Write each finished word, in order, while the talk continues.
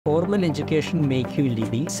Formal education make you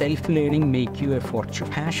leading, self-learning make you a fortune.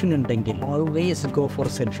 Passion ഉണ്ടെങ്കിൽ always go for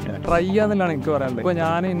self-learning. Try ചെയ്യാന്നുള്ളതാണ് എനിക്ക് പറയാനുള്ളത്. ഇപ്പോൾ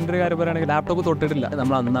ഞാൻ എൻ്റെ കാര്യം പറയുകയാണെങ്കിൽ ലാപ്ടോപ്പ് തൊട്ടിട്ടില്ല.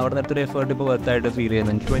 നമ്മൾ അന്ന് അവിടെ നിന്നൊരു എഫേർട്ട് ഇപ്പോൾ വർത്തായിട്ട് ഫീൽ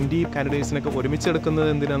ചെയ്യുന്നുണ്ട്. 20 കാൻഡിഡേറ്റ്സിനൊക്കെ ഒരുമിച്ചെടുക്കുന്നത്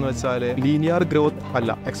എന്തിനാന്ന് വെച്ചാൽ ലീനിയർ ഗ്രോത്ത്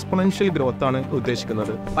അല്ല, എക്സ്പൊണൻഷ്യൽ ഗ്രോത്ത് ആണ്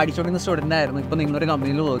ഉദ്ദേശിക്കുന്നത്. പഠിച്ചുകൊണ്ടിരുന്ന സ്റ്റുഡൻ്റ് ആയിരുന്നു, ഇപ്പോൾ നിങ്ങളൊരു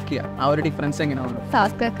കമ്പനിയിൽ വർക്ക് ചെയ്യുക. ആ ഒരു ഡിഫറൻസ് എങ്ങനെയാണ്?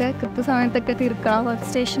 ടാസ്ക് ഒക്കെ കൃത്യസമയത്തൊക്കെ തീർക്കണം, വർക്ക്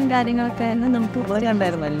സ്റ്റേഷൻ കാര്യങ്ങളൊക്കെ നമുക്ക്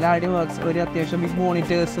ഉണ്ടായിരുന്നു. എല്ലാവരും ഒരു അത്യാവശ്യം ബിഗ്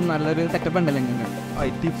മോണിറ്റേഴ്സും നല്ലൊരു സെറ്റപ്പ് ഉണ്ടല്ലോ നിങ്ങൾക്ക്.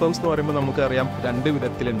 IT ഫേംസ് എന്ന് പറയുമ്പോൾ നമുക്കറിയാം രണ്ട്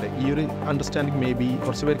വിധത്തിലുണ്ട്. ഈ ഒരു അണ്ടർസ്റ്റാൻഡിങ് മേ ബി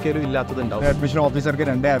കുറച്ച് പേർക്കേലും ഇല്ലാത്തതുണ്ടാവും. അഡ്മിഷൻ ഓഫീസർക്ക്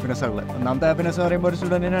രണ്ട് ഹാപ്പിനെസ് ഉള്ളത്. ഒന്നാമത്തെ ഹാപ്പിനെസ് എന്ന് പറയുമ്പോൾ ഒരു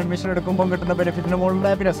സ്റ്റുഡൻറ്റിന് അഡ്മിഷൻ എടുക്കുമ്പോൾ കിട്ടുന്ന ബെനിഫിറ്റിന് മുകളിലുള്ള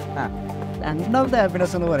ഹാപ്പിനെസ്. രണ്ടാമത്തെ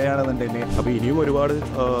ഹാപ്പിനെസ് എന്ന് പറയുകയാണെന്നുണ്ടെങ്കിൽ അപ്പോൾ ഇനിയും ഒരുപാട്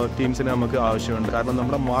ടീംസിന് നമുക്ക് ആവശ്യമുണ്ട്. കാരണം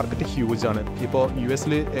നമ്മുടെ മാർക്കറ്റ് ഹ്യൂജ് ആണ്. ഇപ്പോൾ US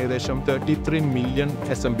ഏകദേശം 33 മില്യൺ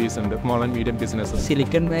SMBs ഉണ്ട്, small and medium business.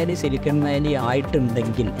 Silicon Valley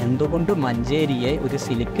ആയിട്ടുണ്ടെങ്കിൽ എന്തുകൊണ്ട് മഞ്ചേരിയെ ഒരു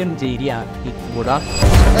സിലിക്കൺ ഏരിയ ആക്കി കൂടാ?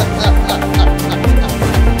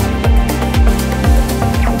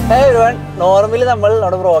 നോർമലി നമ്മൾ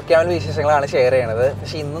നമ്മുടെ ബ്രോക്യാമ്പിൽ വിശേഷങ്ങളാണ് ഷെയർ ചെയ്യണത്.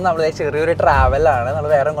 പക്ഷെ ഇന്ന് നമ്മൾ ചെറിയൊരു ട്രാവലാണ്. നമ്മൾ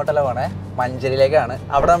വേറെ എങ്ങോട്ടല്ല പോണേ, മഞ്ചേരിയിലേക്കാണ്.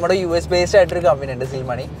 അവിടെ നമ്മുടെ US ബേസ്ഡ് ആയിട്ടൊരു കമ്പനി ഉണ്ട്,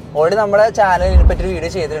 സിൽമണി. ഓൾറെഡി നമ്മുടെ ചാനലിനെ പറ്റി ഒരു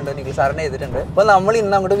വീഡിയോ ചെയ്തിട്ടുണ്ട്, നിഖിൽ സാറിനെ ചെയ്തിട്ടുണ്ട്. അപ്പോൾ നമ്മൾ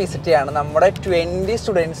ഇന്ന് അങ്ങോട്ട് വിസിറ്റ് ചെയ്യാണ്. നമ്മുടെ 20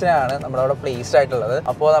 സ്റ്റുഡൻസിനാണ് നമ്മുടെ അവിടെ പ്ലേസ്ഡ് ആയിട്ടുള്ളത്.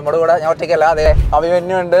 അപ്പോൾ നമ്മുടെ കൂടെ ഞാൻ ഒറ്റയ്ക്കല്ല, അതെ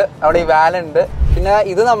അഭിമന്യു ഉണ്ട്, അവിടെ ഇവാൻ ഉണ്ട്, പിന്നെ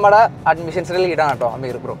ഇത് നമ്മുടെ അഡ്മിഷൻസിന്റെ ലീഡാണ് കേട്ടോ,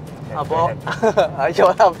 അമീർ ബ്രോ. അപ്പോൾ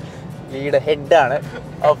ലീഡ് ഹെഡാണ്.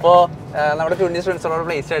 അപ്പോൾ നമ്മുടെ 20 സ്റ്റുഡൻസോട്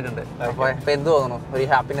പ്ലേസ്ഡ് ആയിട്ടുണ്ട്. അപ്പോൾ ഇപ്പോൾ എന്ത് തോന്നുന്നു, ഒരു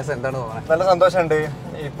ഹാപ്പിനെസ് എന്താണ് തോന്നുന്നത്? നല്ല സന്തോഷമുണ്ട്.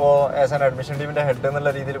 ഇപ്പോൾ ആസ് ആൻ അഡ്മിഷൻ ടീമിന്റെ ഹെഡ്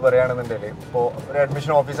എന്നുള്ള രീതിയിൽ പറയുകയാണെന്നുണ്ടെങ്കിൽ ഇപ്പോൾ ഒരു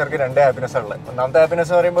അഡ്മിഷൻ ഓഫീസർക്ക് രണ്ട് ഹാപ്പിനെസ് ഉള്ളത്. ഒന്നാമത്തെ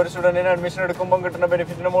ഹാപ്പിനെസ് പറയുമ്പോൾ ഒരു സ്റ്റുഡന്റിന് അഡ്മിഷൻ എടുക്കുമ്പോൾ കിട്ടുന്ന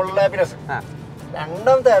ബെനിഫിറ്റിന് മുകളിലുള്ള ഹാപ്പിനെസ്.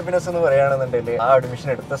 രണ്ടാമത്തെ ഹാപ്പിനെസ് എന്ന് പറയുകയാണെന്നുണ്ടെങ്കിൽ ആ അഡ്മിഷൻ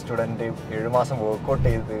എടുത്ത സ്റ്റുഡന്റ് 7 മാസം വർക്ക്ഔട്ട്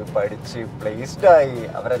ചെയ്ത് പഠിച്ച് പ്ലേസ്ഡ് ആയി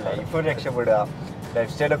അവരെ ലൈഫ് രക്ഷപ്പെടുക,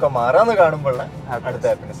 ലൈഫ് സ്റ്റൈലൊക്കെ മാറാന്ന് കാണുമ്പോൾ അടുത്ത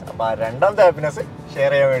ഹാപ്പിനെസ്. അപ്പോൾ ആ രണ്ടാമത്തെ ഹാപ്പിനെസ്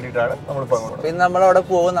ഷെയർ ചെയ്യാൻ വേണ്ടിയിട്ടാണ് നമ്മളിപ്പോൾ അങ്ങോട്ട്. പിന്നെ നമ്മളവിടെ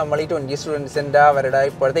പോകും. നമ്മൾ ഈ 20 സ്റ്റുഡൻസിൻ്റെ അവരുടെ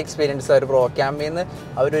ഇപ്പോഴത്തെ എക്സ്പീരിയൻസ്, അവർ ബ്രോക്യാമ്പിൽ നിന്ന്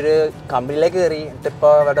അവരൊരു കമ്പനിയിലേക്ക് കയറിയിട്ട്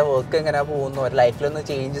ഇപ്പോൾ അവരുടെ വർക്ക് എങ്ങനെ പോകുന്നു, അവരുടെ ലൈഫിലൊന്ന്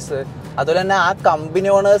ചേഞ്ചസ്, അതുപോലെ തന്നെ ആ കമ്പനി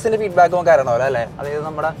ഓണേഴ്സിൻ്റെ ഫീഡ്ബാക്ക് നമുക്ക് അറിയണമല്ലോ അല്ലേ. അതായത്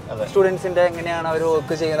നമ്മുടെ സ്റ്റുഡൻസിൻ്റെ എങ്ങനെയാണ് അവർ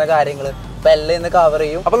വർക്ക് ചെയ്യുന്ന കാര്യങ്ങൾ അപ്പോൾ എല്ലാം ഇന്ന് കവർ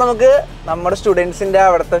ചെയ്യും. അപ്പോൾ നമുക്ക് നമ്മുടെ സ്റ്റുഡൻസിൻ്റെ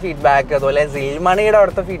അവിടുത്തെ ഫീഡ്ബാക്ക്, അതുപോലെ സിൽമണിയുടെ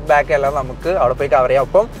അവിടുത്തെ ഫീഡ്ബാക്ക് എല്ലാം നമുക്ക് അവിടെ പോയി കവർ ചെയ്യാം.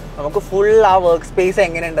 അപ്പം നമുക്ക് ഫുൾ ആ വർക്ക് സ്പേസ്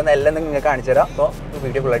എങ്ങനെയുണ്ടെന്ന് എല്ലാം നിങ്ങൾക്ക് കാണിച്ചു തരാം. അപ്പോൾ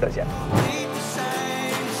വീഡിയോ ഫുള്ളായിട്ട് വെച്ചാൽ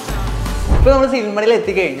ഇപ്പോൾ നമ്മൾ സിൽമണിയിൽ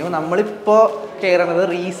എത്തിക്കഴിഞ്ഞു. നമ്മളിപ്പോൾ കയറുന്നത്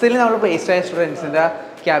റീസെൻ്റ്ലി നമ്മൾ പ്ലേസ്ഡ് ആയ സ്റ്റുഡൻസിൻ്റെ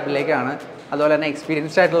ക്യാബിലേക്കാണ്. അതുപോലെ തന്നെ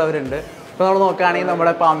എക്സ്പീരിയൻസ്ഡ് ആയിട്ടുള്ളവരുണ്ട്. ഇപ്പോൾ നമ്മൾ നോക്കുകയാണെങ്കിൽ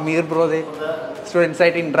നമ്മുടെ ഇപ്പോൾ അമീർ ബ്രോദ്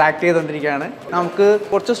സ്റ്റുഡൻസായിട്ട് ഇൻട്രാക്ട് ചെയ്തുകൊണ്ടിരിക്കുകയാണ്. നമുക്ക്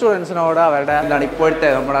കുറച്ച് സ്റ്റുഡൻസിനോട് അവരുടെ എന്താണ് ഇപ്പോഴത്തെ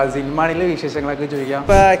നമ്മുടെ സിൽമണിയിലെ വിശേഷങ്ങളൊക്കെ ചോദിക്കാം.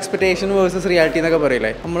 ഇപ്പോൾ എക്സ്പെക്ടേഷൻ വേഴ്സസ് റിയാലിറ്റി എന്നൊക്കെ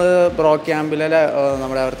പറയില്ലേ, നമ്മൾ ബ്രോക്യാമ്പിലെ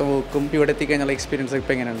നമ്മുടെ അവിടുത്തെ വർക്കും ഇവിടെ എത്തിക്കഴിഞ്ഞുള്ള എക്സ്പീരിയൻസ്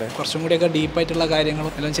ഇപ്പോൾ എങ്ങനെയുണ്ട്? കുറച്ചും കൂടിയൊക്കെ ഡീപ്പായിട്ടുള്ള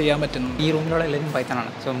കാര്യങ്ങളും എല്ലാം ചെയ്യാൻ പറ്റുന്നു. ഈ റൂമിലുള്ള എല്ലാവരും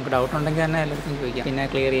പൈത്തനാണ്. സോ നമുക്ക് ഡൗട്ട് ഉണ്ടെങ്കിൽ തന്നെ എല്ലാവർക്കും ചോദിക്കാം, പിന്നെ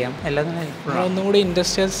ക്ലിയർ ചെയ്യാം. എല്ലാം ഒന്നും കൂടി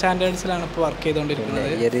ഇൻഡസ്ട്രിയൽ സ്റ്റാൻഡേർഡ്സിലാണ് ഇപ്പോൾ വർക്ക്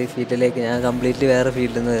ചെയ്തുകൊണ്ടിരിക്കുന്നത്. ഈ ഒരു ഫീൽഡിലേക്ക് ഞാൻ കംപ്ലീറ്റ്ലി വേറെ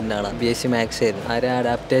ഫീൽഡിൽ നിന്ന് തന്നെയാണ്. BSc മാത്സ് ആയിരുന്നു. ആ ഒരു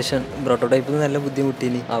അഡാപ്റ്റേഷൻ ബ്രോട്ടോടൈപ്പിൽ നല്ല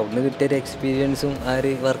ബുദ്ധിമുട്ടിനി. അവിടുന്ന് കിട്ടിയൊരു എക്സ്പീരിയൻസും ആ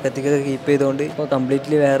ഒരു വർക്ക് എത്തിക്കൊക്കെ കീപ്പ് ചെയ്തുകൊണ്ട് ഇപ്പോൾ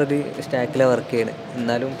കംപ്ലീറ്റ്ലി വേറൊരു സ്റ്റാക്കിലാണ് വർക്ക് ചെയ്യുന്നത്.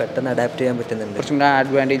 എന്നാലും പെട്ടെന്ന് അഡാപ്റ്റ് ചെയ്യാൻ പറ്റുന്നുണ്ട്. കുറച്ചും കൂടെ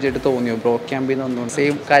അഡ്വാൻറ്റേജ് ആയിട്ട് തോന്നിയോ ബ്രോക്യാമ്പിൽ നിന്ന്?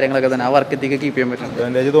 സെയിം കാര്യങ്ങളൊക്കെ തന്നെ ആ വർക്ക് എത്തിക്ക് കീപ്പ് ചെയ്യാൻ പറ്റും.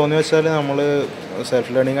 അഡ്വാൻറ്റേജ് തോന്നി വെച്ചാൽ നമ്മൾ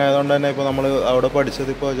സെൽഫ് ലേണിംഗ് ആയതുകൊണ്ട് തന്നെ ഇപ്പോൾ നമ്മൾ അവിടെ പഠിച്ചത്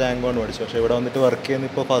ഇപ്പോൾ ജാങ്കോ ആണ് പഠിച്ചത്. പക്ഷേ ഇവിടെ വന്നിട്ട് വർക്ക് ചെയ്യുന്നത്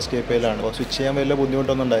ഇപ്പോൾ ഫാസ്റ്റ് APIയിലാണ്. അപ്പോൾ സ്വിച്ച് ചെയ്യാൻ വലിയ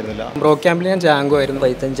ബുദ്ധിമുട്ടൊന്നും ഉണ്ടായിരുന്നില്ല. ബ്രോക്യാമ്പിൽ ഞാൻ ജാങ്കോ ആയിരുന്നു.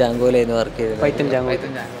 പൈത്തൺ ജാങ്കോയിലായിരുന്നു വർക്ക് ചെയ്തത്.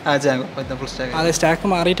 അത് സ്റ്റാക്ക്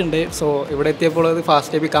മാറിയിട്ടുണ്ട്. സോ ഇവിടെ എത്തിയപ്പോൾ അത്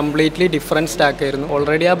fast API completely different stack ആയിരുന്നു.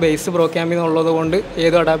 ഓൾറെഡി ആ ബേസ് ബ്രോക്യാമ്പിൽ നിന്നുള്ളത് കൊണ്ട്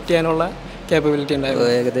ഏതും അഡാപ്റ്റ് ചെയ്യാനുള്ള കേപ്പബിലിറ്റി ഉണ്ടായിരുന്നു.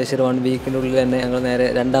 ഏകദേശം ഒരു 1 വീക്കിനുള്ളിൽ തന്നെ ഞങ്ങൾ നേരെ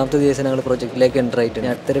രണ്ടാമത്തെ ദിവസം ഞങ്ങൾ പ്രൊജക്റ്റിലേക്ക് എൻ്റർ ആയിട്ടുണ്ട്.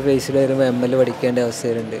 അടുത്തൊരു ഫേസിൽ വരുമ്പോൾ ML പഠിക്കേണ്ട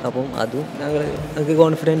അവസ്ഥയിലുണ്ട്. അപ്പം അതും ഞങ്ങൾക്ക്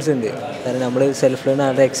കോൺഫിഡൻസ് ഉണ്ട്. കാരണം നമ്മൾ സെൽഫ് ലേൺ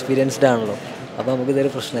ആളുടെ എക്സ്പീരിയൻസ്ഡ് ആണല്ലോ. അപ്പോൾ നമുക്ക് ഇതൊരു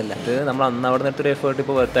പ്രശ്നമല്ല. ഇത് നമ്മൾ അന്ന് അവിടെ നിന്നൊരു എഫേർട്ട്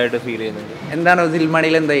ഇപ്പോൾ വർത്തായിട്ട് ഫീൽ ചെയ്യുന്നുണ്ട്. എന്താണ്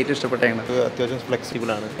സിൽമണിയിൽ എന്താ ഏറ്റവും ഇഷ്ടപ്പെട്ടത്? അത്യാവശ്യം ഫ്ലെക്സിബിൾ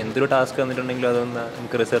ആണ്. എന്തൊരു ടാസ്ക് വന്നിട്ടുണ്ടെങ്കിലും അതൊന്ന്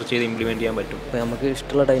നമുക്ക് റിസർച്ച് ചെയ്ത് ഇംപ്ലിമെൻറ്റ് ചെയ്യാൻ പറ്റും. അപ്പോൾ നമുക്ക്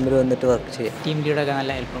ഇഷ്ടമുള്ള ടൈമിൽ വന്നിട്ട് വർക്ക് ചെയ്യാം. ടീം ലീഡൊക്കെ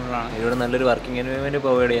നല്ല ഹെൽപ്ഫുള്ളാണ്. ഇവിടെ നല്ലൊരു വർക്കിംഗ് എൻവയോൺമെൻറ്റ്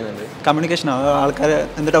പ്രൊവൈഡ് ചെയ്യുന്നുണ്ട്. കമ്മ്യൂണിക്കേഷൻ ആൾക്കാർ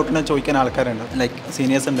എന്ത് ഡൗട്ടിനെ ചോദിക്കാൻ ആൾക്കാരുണ്ട്, ലൈക്ക്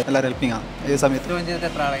സീനിയേഴ്സ് ഉണ്ട്, എല്ലാവരും ഹെൽപ്പിംഗ് ആണ്. ഈ സമയത്ത്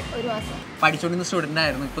എത്ര ആളെ ഒരു മാസം പഠിച്ചുകൊണ്ടിരുന്ന സ്റ്റുഡൻ്റ്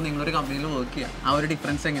ആയിരുന്നു, ഇപ്പോൾ നിങ്ങളൊരു കമ്പനിയിൽ വർക്ക് ചെയ്യുക. ആ ഒരു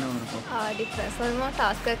ഡിഫറൻസ് എങ്ങനെയാണ് ഇപ്പോൾ? ഡിഫറൻസ് പറയുമ്പോൾ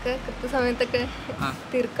ടാസ്ക് ഒക്കെ കൃത്യസമയത്തൊക്കെ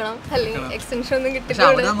തീർക്കണം, അല്ലെങ്കിൽ എക്സ്റ്റൻഷൻ ഒന്നും കിട്ടില്ല.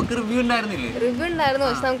 നമുക്ക് റിവ്യൂ ഉണ്ടായിരുന്നില്ലേ? റിവ്യൂ ഉണ്ടായിരുന്നു.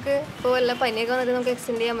 പക്ഷെ നമുക്ക് ഇപ്പോൾ വല്ല പനിയൊക്കെ വന്നിട്ട് നമുക്ക്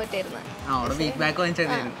എക്സ്റ്റെൻഡ് ചെയ്യാൻ പറ്റായിരുന്നു.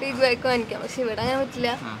 ഫീഡ്ബാക്ക് വാങ്ങിക്കാം. പക്ഷെ ഇവിടെ അങ്ങനെ പറ്റില്ല.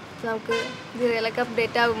 നമുക്ക് ജിറയിലൊക്കെ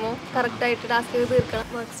അപ്ഡേറ്റ് ആകുമ്പോൾ കറക്റ്റായിട്ട് ടാസ്ക് തീർക്കണം.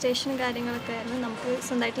 വർക്ക് സ്റ്റേഷൻ കാര്യങ്ങളൊക്കെ ആയിരുന്നു. നമുക്ക്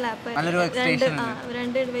സ്വന്തമായിട്ട് ലാപ്പ്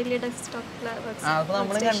രണ്ട് വലിയ ഡെസ്ക്ടോപ്പ്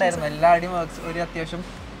നമ്മളും കണ്ടായിരുന്നു. എല്ലാവരുടെയും ഒരു അത്യാവശ്യം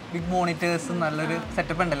ബിഗ് മോണിറ്റേഴ്സും നല്ലൊരു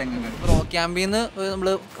സെറ്റപ്പ് ഉണ്ടല്ലോ നിങ്ങൾക്ക്. ബ്രോക്യാമ്പിൽ നിന്ന് നമ്മൾ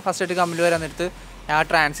ഫസ്റ്റ് ആയിട്ട് കമ്പനി വരാൻ നേരത്ത് ആ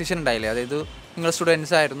ട്രാൻസിഷൻ ഉണ്ടായില്ലേ, അതായത് നിങ്ങൾ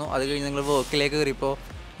സ്റ്റുഡൻസ് ആയിരുന്നു, അത് കഴിഞ്ഞ് നിങ്ങൾ വർക്കിലേക്ക് കയറിയപ്പോൾ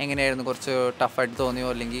എങ്ങനെയായിരുന്നു? കുറച്ച് ടഫായിട്ട് തോന്നിയോ,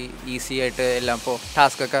 അല്ലെങ്കിൽ ഈസി ആയിട്ട് എല്ലാം ഇപ്പോൾ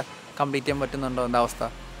ടാസ്കൊക്കെ കംപ്ലീറ്റ് ചെയ്യാൻ പറ്റുന്നുണ്ടോ? എന്താ അവസ്ഥ?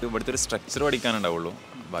 ഇവിടുത്തെ ഒരു സ്ട്രക്ചർ പഠിക്കാനുണ്ടാവുള്ളൂ.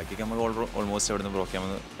 ബാക്കിയൊക്കെ നമുക്ക് ഓൾമോസ്റ്റ് ഇവിടുന്ന് ബ്രോക്യാമ്പ്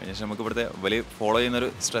കഴിഞ്ഞ ശേഷം നമുക്ക് ഇവിടുത്തെ വലിയ ഫോളോ ചെയ്യുന്നൊരു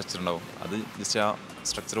സ്ട്രക്ചർ ഉണ്ടാവും. അത് ജസ്റ്റ് ആ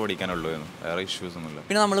സ്ട്രക്ചർ പഠിക്കാനുള്ളൂ എന്ന്, വേറെ ഇഷ്യൂസ് ഒന്നുമില്ല.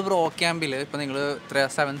 പിന്നെ നമ്മൾ ബ്രോക്യാമ്പിൽ ഇപ്പോൾ നിങ്ങൾ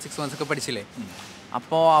 7-6 months ഒക്കെ പഠിച്ചില്ലേ,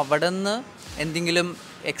 അപ്പോൾ അവിടെ നിന്ന് എന്തെങ്കിലും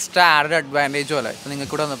എക്സ്ട്രാ ആഡഡ് അഡ്വാൻറ്റേജ് പോലെ ഇപ്പോൾ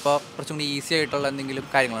നിങ്ങൾക്ക് ഇവിടെ വന്നപ്പോൾ കുറച്ചും കൂടി ഈസി ആയിട്ടുള്ള എന്തെങ്കിലും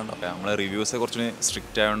കാര്യങ്ങളുണ്ടോ? നമ്മളെ റിവ്യൂസ് കുറച്ചുകൂടി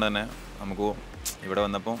സ്ട്രിക്റ്റ് ആയതുകൊണ്ട് തന്നെ നമുക്ക് ഇവിടെ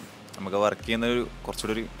വന്നപ്പോൾ നമുക്ക് വർക്ക് ചെയ്യുന്നൊരു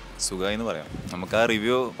കുറച്ചുകൂടി ഒരു സുഖമായി എന്ന് പറയാം. നമുക്ക് ആ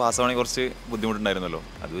റിവ്യൂ പാസ്സാവണമെങ്കിൽ കുറച്ച് ബുദ്ധിമുട്ടുണ്ടായിരുന്നല്ലോ,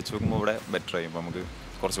 അത് വെച്ച് നോക്കുമ്പോൾ ഇവിടെ ബെറ്റർ ആയി. അപ്പോൾ നമുക്ക്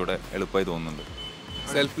കുറച്ചുകൂടെ എളുപ്പമായി തോന്നുന്നുണ്ട്.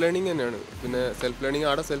 സെൽഫ് ലേണിംഗ് തന്നെയാണ്. പിന്നെ സെൽഫ് ലേണിംഗ്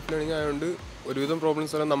ആയതുകൊണ്ട് ഒരുവിധം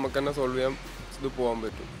പ്രോബ്ലംസ് എല്ലാം നമുക്ക് തന്നെ സോൾവ് ചെയ്യാൻ പോകാൻ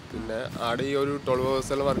പറ്റും. പിന്നെ ആടെ ഈ ഒരു 12 hours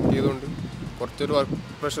എല്ലാം വർക്ക് ചെയ്തുകൊണ്ട് കുറച്ചൊരു വർക്ക്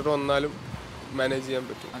പ്രഷർ വന്നാലും മാനേജ് ചെയ്യാൻ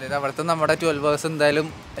പറ്റും. അതായത് അവിടുത്തെ നമ്മുടെ 12 hours എന്തായാലും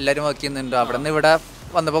എല്ലാവരും വർക്ക് ചെയ്യുന്നുണ്ട്. അവിടെ നിന്ന് ഇവിടെ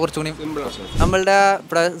വന്നപ്പോൾ കുറച്ചുകൂടി നമ്മളുടെ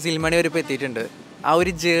ഇവിടെ സിൽമണി വരെ ഇപ്പോൾ എത്തിയിട്ടുണ്ട്. ആ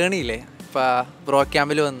ഒരു ജേണിയില്ലേ, ഇപ്പോൾ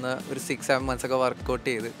ബ്രോക്യാമ്പിൽ വന്ന് ഒരു 6-7 months ഒക്കെ വർക്കൗട്ട്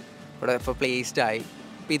ചെയ്ത് ഇവിടെ ഇപ്പോൾ പ്ലേസ്ഡ് ആയി.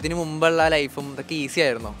 അപ്പോൾ ഇതിന് മുമ്പുള്ള ലൈഫും ഇതൊക്കെ ഈസി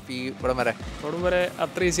ആയിരുന്നോ ഈ ഇവിടം വരെ?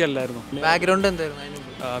 അത്ര ഈസി അല്ലായിരുന്നു. ബാക്ക്ഗ്രൗണ്ട് എന്തായിരുന്നു?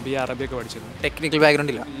 BA അറബിയൊക്കെ പഠിച്ചിരുന്നു. ടെക്നിക്കൽ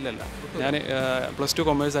ബാക്ക്ഗ്രൗണ്ട് ഇല്ല? ഇല്ലല്ല, ഞാൻ +2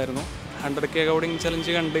 കൊമേഴ്സ് ആയിരുന്നു. 100K കോഡിങ്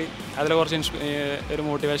ചലഞ്ച് കണ്ട് അതിൽ കുറച്ച് ഒരു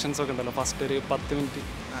മോട്ടിവേഷൻസ് ഒക്കെ ഉണ്ടല്ലോ, ഫസ്റ്റ് ഒരു 10 minute.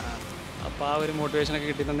 അപ്പോൾ ആ ഒരു മോട്ടിവേഷനൊക്കെ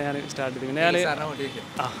കിട്ടിയിട്ടുണ്ട് ഞാൻ സ്റ്റാർട്ട് ചെയ്തു. പിന്നെ ഞാൻ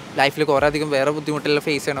ലൈഫിൽ കുറേ അധികം വേറെ ബുദ്ധിമുട്ടുള്ള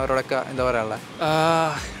ഫേസ് ചെയ്യണവരോടൊക്കെ എന്താ പറയാനുള്ളത്?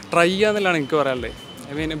 ട്രൈ ചെയ്യാന്നുള്ളതാണ് എനിക്ക് പറയാനുള്ളത്.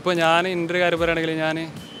 ഐ മീൻ ഇപ്പോൾ ഞാൻ എൻ്റെ ഒരു കാര്യം പറയുകയാണെങ്കിൽ ഞാൻ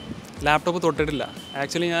ലാപ്ടോപ്പ് തൊട്ടിട്ടില്ല.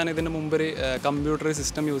 ആക്ച്വലി ഞാൻ ഇതിന് മുമ്പ് ഒരു കമ്പ്യൂട്ടർ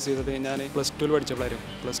സിസ്റ്റം യൂസ് ചെയ്തത് ഞാൻ +2 പഠിച്ചപ്പോഴായിരുന്നു.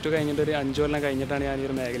 +2 കഴിഞ്ഞിട്ട് ഒരു 5 കൊല്ലം കഴിഞ്ഞിട്ടാണ് ഞാൻ ഈ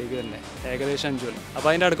ഒരു മേഖലയ്ക്ക് തന്നെ, ഏകദേശം 5 കൊല്ലം. അപ്പോൾ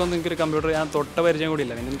അതിൻ്റെ അടുക്കൊന്നും എനിക്കൊരു കമ്പ്യൂട്ടർ ഞാൻ തൊട്ട പരിചയം കൂടി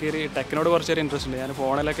ഇല്ല. എനിക്കൊരു ടെക്കിനോട് കുറച്ചൊരു ഇൻട്രസ്റ്റ് ഉണ്ട്. ഞാൻ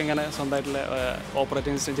ഫോണിലൊക്കെ ഇങ്ങനെ സ്വന്തമായിട്ടുള്ള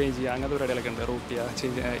ഓപ്പറേറ്റിംഗ് സിസ്റ്റം ചേഞ്ച് ചെയ്യുക, അങ്ങനത്തെ പരിപാടികളൊക്കെ ഉണ്ട്. റൂട്ട്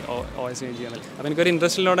ചെയ്യുക, OS ചേഞ്ച് ചെയ്യാൻ. അപ്പോൾ എനിക്കൊരു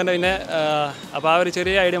ഇൻട്രസ്റ്റ് ഉള്ളതുകൊണ്ട് തന്നെ പിന്നെ അപ്പോൾ ആ ഒരു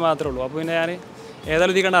ചെറിയ ഐഡിയ മാത്രമേ ഉള്ളൂ. അപ്പോൾ പിന്നെ ഞാൻ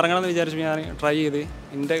ഏതായാലും ഇതിൽ കണ്ട് ഇറങ്ങണമെന്ന് വിചാരിച്ചു ഞാൻ ട്രൈ ചെയ്ത്.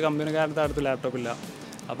 എൻ്റെ കമ്പനിക്കാരുടെ അടുത്ത് ലാപ്ടോപ്പില്ല.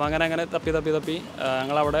 അപ്പോൾ അങ്ങനെ തപ്പി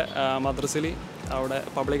ഞങ്ങളവിടെ മദ്രസയിൽ അവിടെ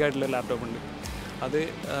പബ്ലിക്കായിട്ടുള്ള ലാപ്ടോപ്പ് ഉണ്ട്. അത്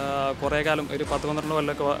കുറേ കാലം ഒരു 10-12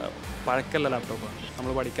 കൊല്ലമൊക്കെ പഴക്കമുള്ള ലാപ്ടോപ്പാണ്.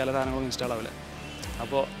 നമ്മൾ പഠിക്കാനുള്ള സാധനങ്ങളൊന്നും ഇൻസ്റ്റാൾ ആവില്ല.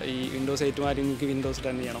 അപ്പോൾ ഈ Windows 8 മാറ്റി എനിക്ക് Windows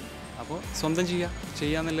 10 ചെയ്യണം. അപ്പോൾ സ്വന്തം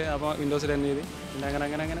ചെയ്യാമെന്നില്ല. അപ്പോൾ Windows 10 ചെയ്ത് പിന്നെ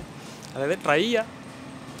അങ്ങനെ അതായത് ട്രൈ ചെയ്യുക,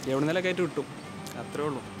 എവിടെ നിന്നൊക്കെ ആയിട്ട് കിട്ടും, അത്രേ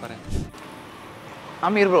ഉള്ളൂ പറയാൻ.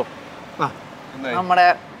 അമീർ ബ്രോ, നമ്മുടെ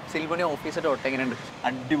സിൽമണി ഓഫീസ് എങ്ങനെയുണ്ട്?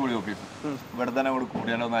 അടിപൊളി ഓഫീസ്. ഇവിടെ തന്നെ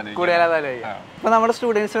കൂടിയാലോ. ഇപ്പൊ നമ്മുടെ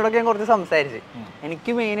സ്റ്റുഡൻസിനോടൊക്കെ ഞാൻ കുറച്ച് സംസാരിച്ച്,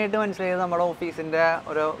 എനിക്ക് മെയിനായിട്ട് മനസ്സിലായത് നമ്മുടെ ഓഫീസിന്റെ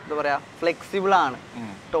ഒരു എന്താ പറയാ ഫ്ലെക്സിബിൾ ആണ്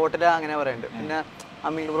ടോട്ടൽ അങ്ങനെ പറയുന്നുണ്ട്. പിന്നെ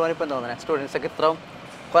അമീർ ബ്രോന് ഇപ്പൊ എന്താ തോന്നുന്നത്? സ്റ്റുഡൻസ് ഒക്കെ ഇത്ര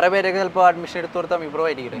കുറെ പേരൊക്കെ ചിലപ്പോൾ അഡ്മിഷൻ എടുത്തു കൊടുത്ത അമീർ ബ്രോ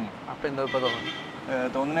ആയിരിക്കും. അപ്പൊ എന്താ ഇപ്പൊ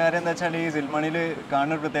തോന്നുന്ന കാര്യം എന്താ വെച്ചാൽ ഈ സിൽമണിയിൽ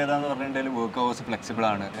കാണുന്ന ഒരു പ്രത്യേകത എന്ന് പറഞ്ഞിട്ടുണ്ടെങ്കിൽ വർക്ക് ഹവേഴ്സ് ഫ്ലെക്സിബിൾ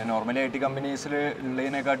ആണ്. നോർമലി IT കമ്പനീസിൽ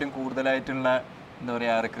ഉള്ളതിനെക്കാട്ടും കൂടുതലായിട്ടുള്ള എന്താ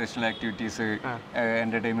പറയുക റിക്രിയേഷണൽ ആക്ടിവിറ്റീസ്,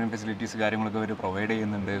 എൻ്റർടൈൻമെൻറ്റ് ഫെസിലിറ്റീസ് കാര്യങ്ങളൊക്കെ അവർ പ്രൊവൈഡ്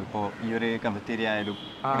ചെയ്യുന്നുണ്ട്. ഇപ്പോൾ ഈ ഒരു കഫറ്റേരിയ ആയാലും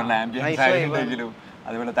ആംബിയൻസ് ആയിട്ടുണ്ടെങ്കിലും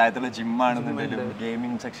അതുപോലെ താഴത്തുള്ള ജിമ്മാണെന്നുണ്ടെങ്കിലും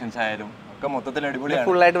ഗെയിമിംഗ് സെക്ഷൻസ് ആയാലും ഒക്കെ മൊത്തത്തിൽ അടിപൊളിയാണ്.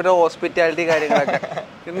 ഫുള്ളായിട്ട് ഒരു ഹോസ്പിറ്റാലിറ്റി കാര്യങ്ങളൊക്കെ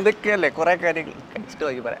എന്തൊക്കെയല്ലേ കുറേ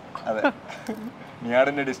കാര്യങ്ങൾ പറയാം. അതെ,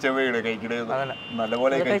 നീയാടെന്നെ ഡിസ്റ്റർബ് ചെയ്യണേ കഴിക്കണേ,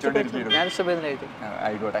 നല്ലപോലെ കഴിച്ചോണ്ടിരിക്കുന്നു.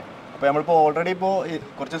 ആയിക്കോട്ടെ. അപ്പോൾ നമ്മളിപ്പോൾ ഓൾറെഡി ഇപ്പോൾ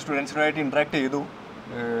കുറച്ച് സ്റ്റുഡൻസിനുമായിട്ട് ഇൻട്രാക്ട് ചെയ്തു.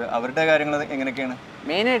 അവരുടെ കാര്യങ്ങൾ എങ്ങനെയൊക്കെയാണ്?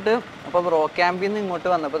 മെയിനായിട്ട് അപ്പോൾ ബ്രോക്യാമ്പിൽ നിന്ന് ഇങ്ങോട്ട്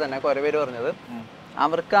വന്നപ്പോൾ തന്നെ കുറേ പേര് പറഞ്ഞത്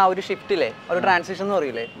അവർക്ക് ആ ഒരു ഷിഫ്റ്റിലെ ഒരു ട്രാൻസിഷൻ എന്ന്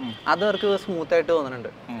പറയില്ലേ, അത് അവർക്ക് സ്മൂത്ത് ആയിട്ട് തോന്നുന്നുണ്ട്.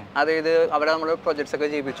 അതായത് അവിടെ നമ്മൾ പ്രൊജക്ട്സ് ഒക്കെ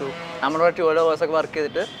ചെയ്യിപ്പിച്ചു, നമ്മളിവിടെ 12 hours ഒക്കെ വർക്ക്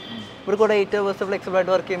ചെയ്തിട്ട് ഇവർക്ക് കൂടെ 8 hours ഫ്ലെക്സിബിൾ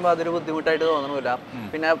ആയിട്ട് വർക്ക് ചെയ്യുമ്പോൾ അതൊരു ബുദ്ധിമുട്ടായിട്ട് തോന്നുന്നില്ല.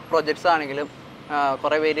 പിന്നെ പ്രൊജക്ട്സ് ആണെങ്കിലും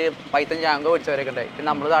കുറേ പേര് പൈത്തൺ ജാങ്കോ പഠിച്ചവരൊക്കെ ഉണ്ടായി. പിന്നെ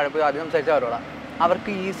നമ്മൾ താഴെ പോയി ആദ്യം സംസാരിച്ച അവരോടാണ്,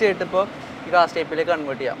 അവർക്ക് ഈസി ആയിട്ട് ഇപ്പോൾ ഈ കാസ്റ്റ് ടൈപ്പിലേക്ക്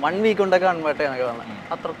കൺവേർട്ട് ചെയ്യാം. 1 week കൊണ്ടൊക്കെ കൺവേർട്ട് ചെയ്യാനൊക്കെ പറഞ്ഞത്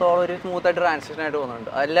അത്രത്തോളം ഒരു സ്മൂത്തായിട്ട് ട്രാൻസിഷൻ ആയിട്ട് തോന്നുന്നുണ്ട്.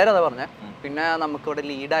 എല്ലാവരും അതാ പറഞ്ഞത്. പിന്നെ നമുക്കിവിടെ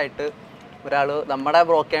ലീഡായിട്ട് ഒരാൾ നമ്മുടെ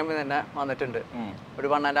ബ്രോക്യാമ്പിൽ തന്നെ വന്നിട്ടുണ്ട്. ഒരു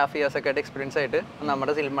 1.5 years ഒക്കെ ആയിട്ട് എക്സ്പീരിയൻസ് ആയിട്ട്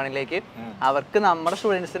നമ്മുടെ സിൽമണിലേക്ക് അവർക്ക് നമ്മുടെ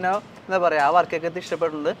സ്റ്റുഡൻസിനോ എന്താ പറയുക ആ വർക്കൊക്കെ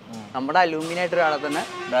ഇഷ്ടപ്പെട്ടുണ്ട്. നമ്മുടെ അലൂമിനായിട്ട് ഒരാളെ തന്നെ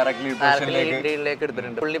ലീഡിലേക്ക്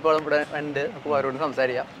എടുത്തിട്ടുണ്ട്. പുള്ളി ഇപ്പോൾ ഇവിടെ ഉണ്ട്. അപ്പോൾ അവരോട്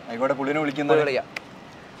സംസാരിക്കാം. വിളിക്കാം.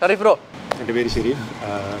 സോറി ബ്രോ, എൻ്റെ പേര് ശരി.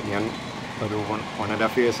 ഞാൻ ഒരു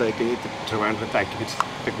 1.5 years ആയിട്ട് ട്രിവാൻഡ്രത്ത് ആക്ടിവിറ്റ്സ്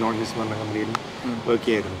ടെക്നോളജീസ് പറഞ്ഞ കമ്പനിയിൽ വർക്ക്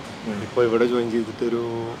ചെയ്യായിരുന്നു. ഇപ്പോൾ ഇവിടെ ജോയിൻ ചെയ്തിട്ട് ഒരു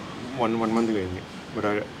 1 month കഴിഞ്ഞു. ഇവിടെ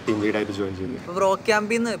ടീം ലീഡായിട്ട് ജോയിൻ ചെയ്തു. ഇപ്പോൾ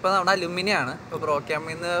ബ്രോക്യാമ്പിൽ നിന്ന് ഇപ്പോൾ നമ്മുടെ അലുമിനിയാണ്. ഇപ്പോൾ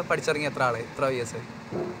ബ്രോക്യാമ്പിൽ നിന്ന് പഠിച്ചിറങ്ങി എത്ര ഇയേഴ്സ്?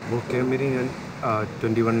 ബ്രോക്യാമ്പിൽ ഞാൻ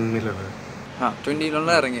 21-ലാണ്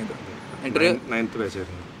 21 ഇറങ്ങിയത്. എന്നിട്ടൊരു 9th batch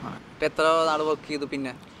ആയിരുന്നു. എത്ര നാൾ വർക്ക് ചെയ്തു?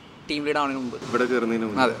 പിന്നെ ടീം ലീഡ് ആവുന്നതിന് മുമ്പ് ഇവിടെ കയറുന്നതിന്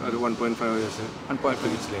മുമ്പ് ഒരു 1.5 years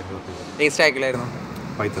സ്റ്റാക്കിലായിരുന്നു.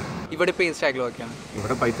 പൈത്തൺ. ഇവിടെ ഇപ്പോൾ സ്റ്റാക്കിൽ വർക്കാണ്.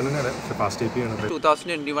 ഇവിടെ പൈത്തൺ തന്നെയാണ്, പക്ഷേ ഫാസ്റ്റ് ടൈപ്പ് ചെയ്യണത്.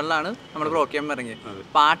 2021 നമ്മുടെ ബ്രോക്യാമ്പ് ഇറങ്ങിയത്.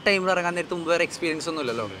 പാർട്ട് ടൈമിൽ ഇറങ്ങാൻ നേരത്തെ മുമ്പ് വേറെ എക്സ്പീരിയൻസ് ഒന്നും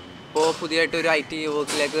ഇല്ലല്ലോ. ഇപ്പോൾ പുതിയതായിട്ട് ഒരു IT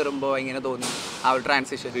വർക്കിലേക്ക് കയറുമ്പോൾ എങ്ങനെ തോന്നി ആ ഒരു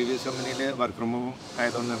ട്രാൻസിഷൻ? പ്രീവിയസ് കമ്പനിയിൽ വർക്ക് ഫ്രം ഹോം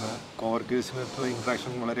ആയതുകൊണ്ട് തന്നെ കോവർക്കേഴ്സിനകത്ത്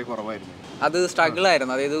ഇൻട്രാക്ഷൻ വളരെ കുറവായിരുന്നു. അത് സ്ട്രഗിൾ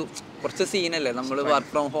ആയിരുന്നു, അതായത് കുറച്ച് സീനല്ലേ നമ്മൾ വർക്ക്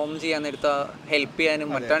ഫ്രം ഹോം ചെയ്യാൻ നേരത്ത ഹെൽപ്പ്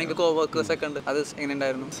ചെയ്യാനും മറ്റാണെങ്കിൽ കോവർക്കേഴ്സ് ഒക്കെ ഉണ്ട്, അത് എങ്ങനെ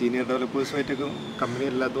ഉണ്ടായിരുന്നു? സീനിയർ ഡെവലപ്പേഴ്സുമായിട്ടൊക്കെ കമ്പനി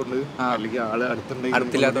ഇല്ലാത്തതുകൊണ്ട് അല്ലെങ്കിൽ ആള്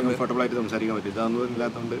അടുത്തുണ്ടെങ്കിൽ കംഫർട്ടബിൾ ആയിട്ട് സംസാരിക്കാൻ പറ്റും. ഇതൊന്നും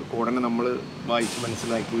ഇല്ലാത്തതുകൊണ്ട് ഉടനെ നമ്മൾ വായിച്ച്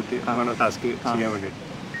മനസ്സിലാക്കിയിട്ട് ആണ് ടാസ്ക് ചെയ്യാൻ വേണ്ടിയിട്ട്.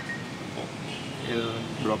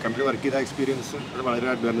 ബ്രോകാമ്പിൽ വർക്ക് ചെയ്ത എക്സ്പീരിയൻസ് അത് വളരെ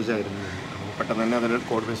അഡ്വാൻറ്റേജ് ആയിരുന്നു. പെട്ടെന്ന് തന്നെ അതിൽ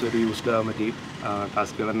കോഡ് ബേസ് ഒരു യൂസ്ഡ് ആകാൻ പറ്റി,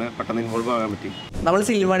 ടാസ്കുകൾ തന്നെ പെട്ടെന്ന് ഇൻവോൾവ് ആകാൻ പറ്റി. നമ്മൾ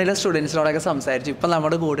സിൽമണിയുടെ സ്റ്റുഡൻസിനോടൊക്കെ സംസാരിച്ചു. ഇപ്പം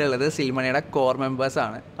നമ്മുടെ കൂടെ ഉള്ളത് സിൽമണിയുടെ കോർ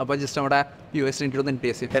മെമ്പേഴ്സാണ്. അപ്പോൾ ജസ്റ്റ് നമ്മുടെ US ഒന്ന്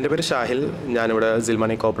ഇൻട്രൊഡ്യൂസ് ചെയ്യും. എൻ്റെ പേര് ഷാഹിൽ, ഞാനിവിടെ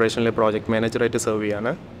സിൽമണി കോർപ്പറേഷനിലെ പ്രോജക്റ്റ് മാനേജറായിട്ട് സെർവ്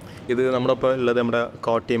ചെയ്യാണ്. ഇത് നമ്മളിപ്പോൾ ഉള്ളത് നമ്മുടെ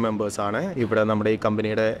കോർ ടീം മെമ്പേഴ്സാണ്. ഇവിടെ നമ്മുടെ ഈ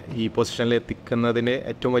കമ്പനിയുടെ ഈ പൊസിഷനിൽ എത്തിക്കുന്നതിന്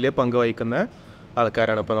ഏറ്റവും വലിയ പങ്ക് വഹിക്കുന്ന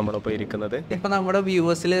ആൾക്കാരാണ് ഇപ്പോൾ നമ്മളിപ്പോൾ ഇരിക്കുന്നത്. ഇപ്പം നമ്മുടെ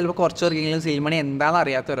വ്യൂവേഴ്സിൽ ചിലപ്പോൾ കുറച്ച് പേർക്കെങ്കിലും സിൽമണി എന്താണെന്ന്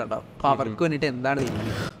അറിയാത്തവരുണ്ടാവും. അപ്പോൾ അവർക്ക് വേണ്ടിയിട്ട് എന്താണ്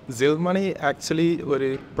സിൽമണി? സിൽമണി ആക്ച്വലി ഒരു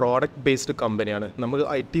പ്രോഡക്റ്റ് ബേസ്ഡ് കമ്പനിയാണ്. നമുക്ക്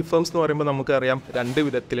IT ഫേംസ് എന്ന് പറയുമ്പോൾ നമുക്കറിയാം 2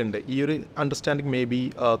 വിധത്തിലുണ്ട്. ഈ ഒരു അണ്ടർസ്റ്റാൻഡിങ് മേ ബി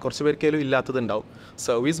കുറച്ച് പേർക്കേലും ഇല്ലാത്തതുണ്ടാവും.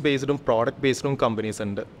 സർവീസ് ബേസ്ഡും പ്രോഡക്റ്റ് ബേസ്ഡും കമ്പനീസ്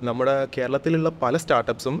ഉണ്ട്. നമ്മുടെ കേരളത്തിലുള്ള പല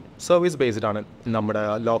സ്റ്റാർട്ടപ്സും സർവീസ് ബേസ്ഡ് ആണ്. നമ്മുടെ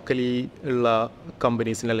ലോക്കലി ഉള്ള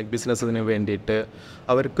കമ്പനീസിന് അല്ലെങ്കിൽ ബിസിനസ്സിന് വേണ്ടിയിട്ട്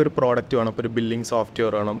അവർക്കൊരു പ്രോഡക്റ്റ് വേണം, ഇപ്പോൾ ഒരു ബില്ലിംഗ്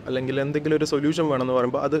സോഫ്റ്റ്വെയർ വേണം, അല്ലെങ്കിൽ എന്തെങ്കിലും ഒരു സൊല്യൂഷൻ വേണമെന്ന്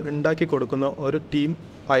പറയുമ്പോൾ അത് ഉണ്ടാക്കി കൊടുക്കുന്ന ഒരു ടീം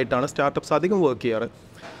ആയിട്ടാണ് സ്റ്റാർട്ടപ്സ് അധികം വർക്ക് ചെയ്യാറ്.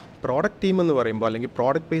 പ്രോഡക്റ്റ് ടീം എന്ന് പറയുമ്പോൾ അല്ലെങ്കിൽ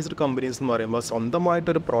പ്രോഡക്റ്റ് ബേസ്ഡ് കമ്പനീസ് എന്ന് പറയുമ്പോൾ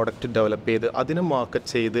സ്വന്തമായിട്ടൊരു പ്രോഡക്റ്റ് ഡെവലപ്പ് ചെയ്ത് അതിനെ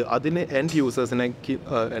മാർക്കറ്റ് ചെയ്ത് അതിന് എൻഡ് യൂസേഴ്സിനെ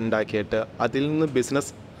ഉണ്ടാക്കിയിട്ട് അതിൽ നിന്ന്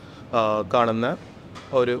ബിസിനസ് കാണുന്ന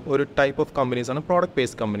ഒരു type of കമ്പനീസാണ് product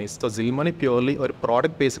based companies. So സിൽമണി purely ഒരു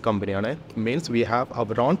പ്രോഡക്റ്റ് ബേസ്ഡ് കമ്പനിയാണ്. Means we have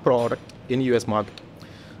our own product in US market.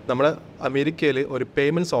 നമ്മൾ അമേരിക്കയിൽ ഒരു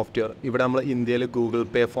പേയ്മെൻറ്റ് സോഫ്റ്റ്വെയർ, ഇവിടെ നമ്മൾ ഇന്ത്യയിൽ ഗൂഗിൾ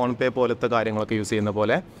പേ, ഫോൺ പേ പോലത്തെ കാര്യങ്ങളൊക്കെ യൂസ് ചെയ്യുന്ന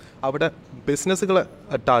പോലെ അവിടെ ബിസിനസ്സുകളെ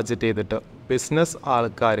ടാർഗറ്റ് ചെയ്തിട്ട് ബിസിനസ്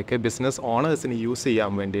ആൾക്കാർക്ക്, ബിസിനസ് ഓണേഴ്സിന് യൂസ്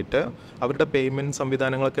ചെയ്യാൻ വേണ്ടിയിട്ട് അവരുടെ പേയ്മെൻറ്റ്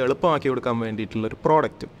സംവിധാനങ്ങളൊക്കെ എളുപ്പമാക്കി കൊടുക്കാൻ വേണ്ടിയിട്ടുള്ളൊരു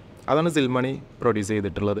പ്രോഡക്റ്റ്, അതാണ് സിൽമണി പ്രൊഡ്യൂസ്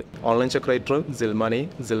ചെയ്തിട്ടുള്ളത്. ഓൺലൈൻ ചെക്ക് റൈറ്റർ, സിൽമണി,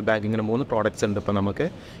 സിൽ ബാങ്ക്, ഇങ്ങനെ 3 പ്രോഡക്റ്റ്സ് ഉണ്ട്. ഇപ്പോൾ നമുക്ക്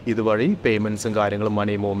ഇതുവഴി പേയ്മെൻറ്റ്സും കാര്യങ്ങളും,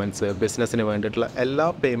 മണി മൂവ്മെൻറ്റ്സ്, ബിസിനസ്സിന് വേണ്ടിയിട്ടുള്ള എല്ലാ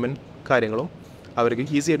പേയ്മെൻറ്റ് കാര്യങ്ങളും അവർക്ക്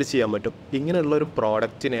ഈസി ആയിട്ട് ചെയ്യാൻ പറ്റും. ഇങ്ങനെയുള്ളൊരു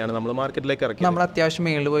പ്രോഡക്റ്റിനെയാണ് നമ്മൾ മാർക്കറ്റിലേക്ക് ഇറക്കി. നമ്മൾ അത്യാവശ്യം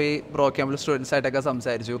മേളിൽ പോയി ബ്രോക്യാമ്പിൽ സ്റ്റുഡൻസ് ആയിട്ടൊക്കെ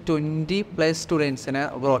സംസാരിച്ചു. 20+ സ്റ്റുഡൻസിനെ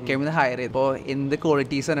ബ്രോക്യാമ്പിൽ നിന്ന് ഹയർ ചെയ്തു. അപ്പോൾ എന്ത്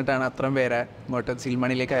ക്വാളിറ്റീസ് എന്നിട്ടാണ് അത്രയും പേരെ ഇങ്ങോട്ട്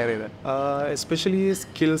സിൽമണിയിലേക്ക് ഹയർ ചെയ്തത്? എസ്പെഷ്യലി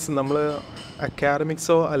സ്കിൽസ്, നമ്മൾ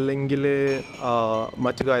അക്കാഡമിക്സോ അല്ലെങ്കിൽ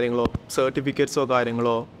മറ്റു കാര്യങ്ങളോ സർട്ടിഫിക്കറ്റ്സോ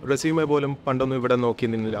കാര്യങ്ങളോ റെസ്യൂമേ പോലും പണ്ടൊന്നും ഇവിടെ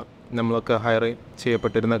നോക്കി നിന്നില്ല. നമ്മളൊക്കെ ഹയർ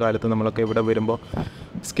ചെയ്യപ്പെട്ടിരുന്ന കാലത്ത് നമ്മളൊക്കെ ഇവിടെ വരുമ്പോൾ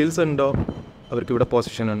സ്കിൽസ് ഉണ്ടോ, അവർക്ക് ഇവിടെ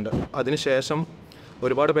പൊസിഷൻ ഉണ്ട്. അതിനുശേഷം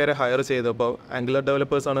ഒരുപാട് പേരെ ഹയർ ചെയ്തപ്പോൾ ആംഗുലർ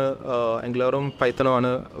ഡെവലപ്പേഴ്സാണ്, ആംഗുലറും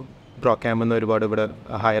പൈത്തണുമാണ് ബ്രോകാമ്പ് എന്ന് ഒരുപാട് ഇവിടെ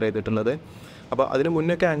ഹയർ ചെയ്തിട്ടുള്ളത്. അപ്പോൾ അതിന്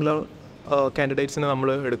മുന്നൊക്കെ ആംഗുലർ കാൻഡിഡേറ്റ്സിനെ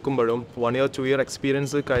നമ്മൾ എടുക്കുമ്പോഴും 1 year 2 year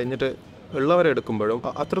എക്സ്പീരിയൻസ് കഴിഞ്ഞിട്ട് ഉള്ളവരെടുക്കുമ്പോഴും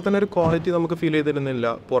അത്ര തന്നെ ഒരു ക്വാളിറ്റി നമുക്ക് ഫീൽ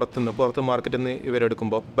ചെയ്തിരുന്നില്ല പുറത്ത് മാർക്കറ്റിൽ നിന്ന്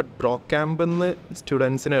ഇവരെടുക്കുമ്പോൾ. ബട്ട് ബ്രോകാമ്പിൽ നിന്ന്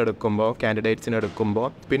സ്റ്റുഡൻസിനെ എടുക്കുമ്പോൾ, കാൻഡിഡേറ്റ്സിനെ എടുക്കുമ്പോൾ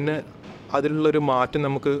പിന്നെ അതിലുള്ളൊരു മാറ്റം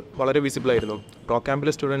നമുക്ക് വളരെ വിസിബിളായിരുന്നു.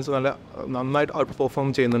 ബ്രോകാമ്പിലെ സ്റ്റുഡൻസ് നന്നായിട്ട് ഔട്ട് പെർഫോം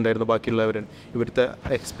ചെയ്യുന്നുണ്ടായിരുന്നു ബാക്കിയുള്ളവർ. ഇവിടുത്തെ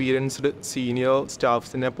എക്സ്പീരിയൻസ്ഡ് സീനിയർ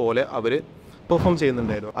സ്റ്റാഫ്സിനെ പോലെ അവർ പെർഫോം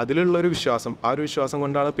ചെയ്യുന്നുണ്ടായിരുന്നു. അതിലുള്ളൊരു വിശ്വാസം, ആ ഒരു വിശ്വാസം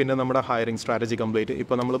കൊണ്ടാണ് പിന്നെ നമ്മുടെ ഹയറിംഗ് സ്ട്രാറ്റജി കംപ്ലീറ്റ്.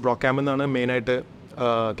 ഇപ്പോൾ നമ്മൾ ബ്രോകാമ്പിൽ നിന്നാണ് മെയിനായിട്ട്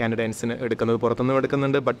കാൻഡിഡേറ്റ്സിന് എടുക്കുന്നത്. പുറത്തുനിന്നും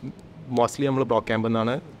എടുക്കുന്നുണ്ട്, ബട്ട് മോസ്റ്റ്ലി നമ്മൾ ബ്രോകാമ്പിൽ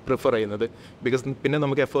നിന്നാണ് പ്രിഫർ ചെയ്യുന്നത്. ബിക്കോസ് പിന്നെ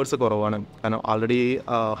നമുക്ക് എഫേർട്സ് കുറവാണ്. കാരണം ആൾറെഡി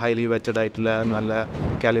ഹൈലി വെറ്റഡ് ആയിട്ടുള്ള നല്ല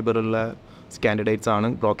കാലിബറുള്ള കാൻഡിഡേറ്റ്സ് ആണ്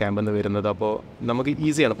ബ്രോകാമ്പിൽ നിന്ന് വരുന്നത്. അപ്പോൾ നമുക്ക്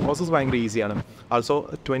ഈസിയാണ്, പ്രോസസ്സ് ഭയങ്കര ഈസിയാണ്. ആൾസോ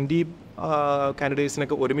 20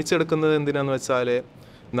 കാൻഡിഡേറ്റ്സിനൊക്കെ ഒരുമിച്ചെടുക്കുന്നത് എന്തിനാണെന്ന് വെച്ചാൽ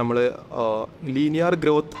നമ്മൾ ലീനിയർ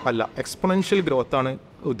ഗ്രോത്ത് അല്ല, എക്സ്പൊണൻഷ്യൽ ഗ്രോത്താണ്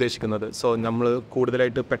ഉദ്ദേശിക്കുന്നത്. സോ നമ്മൾ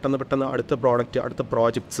കൂടുതലായിട്ട് പെട്ടെന്ന് അടുത്ത പ്രോഡക്റ്റ്, അടുത്ത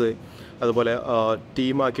പ്രോജക്ട്സ്, അതുപോലെ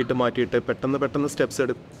ടീമാക്കിയിട്ട് മാറ്റിയിട്ട് പെട്ടെന്ന് സ്റ്റെപ്സ്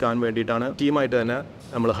എടുക്കാൻ വേണ്ടിയിട്ടാണ് ടീമായിട്ട് തന്നെ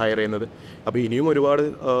നമ്മൾ ഹയർ ചെയ്യുന്നത്. അപ്പോൾ ഇനിയും ഒരുപാട്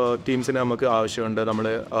ടീംസിന് നമുക്ക് ആവശ്യമുണ്ട്. നമ്മൾ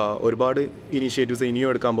ഒരുപാട് ഇനീഷ്യേറ്റീവ്സ് ഇനിയും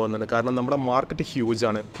എടുക്കാൻ പോകുന്നുണ്ട്. കാരണം നമ്മുടെ മാർക്കറ്റ് ഹ്യൂജ്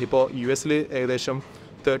ആണ്. ഇപ്പോൾ US ഏകദേശം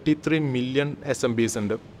 33 million SMBs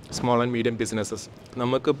ഉണ്ട്, സ്മോൾ ആൻഡ് മീഡിയം ബിസിനസ്സസ്.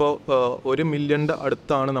 നമുക്കിപ്പോൾ 1 million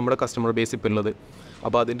അടുത്താണ് നമ്മുടെ കസ്റ്റമർ ബേസ് ഇപ്പോൾ ഉള്ളത്.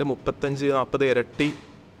 അപ്പോൾ അതിൻ്റെ 35-40 ഇരട്ടി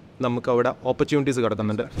നമുക്കവിടെ ഓപ്പർച്യൂണിറ്റീസ്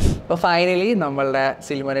കിടക്കുന്നുണ്ട്. അപ്പോൾ ഫൈനലി നമ്മളുടെ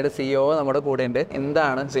സിൽമണിയുടെ CEO നമ്മുടെ കൂടെ ഉണ്ട്.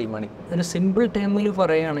 എന്താണ് സിൽമണി? ഒരു സിമ്പിൾ ടേമിൽ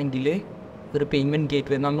പറയുകയാണെങ്കിൽ ഒരു പേയ്മെൻറ്റ്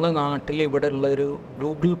ഗേറ്റ് വേ, നമ്മുടെ നാട്ടിൽ ഇവിടെ ഉള്ളൊരു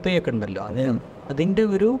ഗൂഗിൾ പേ ഒക്കെ ഉണ്ടല്ലോ, അതിൻ്റെ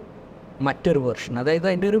മറ്റൊരു വെർഷൻ, അതായത്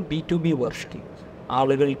അതിൻ്റെ ഒരു B2B വെർഷൻ.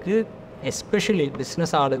 ആളുകൾക്ക്, എസ്പെഷ്യലി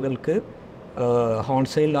ബിസിനസ് ആളുകൾക്ക്,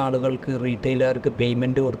 ഹോൾസെയിൽ ആളുകൾക്ക്, റീറ്റെയിലർക്ക്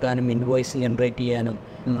പേയ്മെൻറ്റ് കൊടുക്കാനും ഇൻവോയ്സ് ജനറേറ്റ് ചെയ്യാനും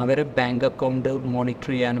അവരെ ബാങ്ക് അക്കൗണ്ട് മോണിറ്റർ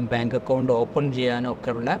ചെയ്യാനും ബാങ്ക് അക്കൗണ്ട് ഓപ്പൺ ചെയ്യാനും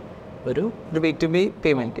ഒക്കെ ഉള്ള ഒരു B2B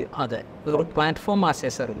പേയ്മെൻറ്റ്. അതെ, ഒരു platform as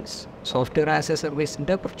A service, software as A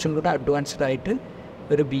സർവീസിൻ്റെ കുറച്ചും കൂടെ അഡ്വാൻസ്ഡ് ആയിട്ട്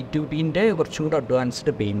ഒരു B2Bൻ്റെ കുറച്ചും കൂടെ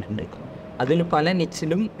അഡ്വാൻസ്ഡ് പേയ്മെൻറ്റ്. അതിൽ പല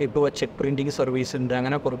നിച്ചിലും ഇപ്പോൾ ചെക്ക് പ്രിൻറ്റിങ് സർവീസ് ഉണ്ട്,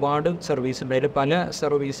 അങ്ങനെ ഒരുപാട് സർവീസ് ഉണ്ട്. അതിൽ പല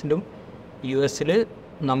സർവീസിലും US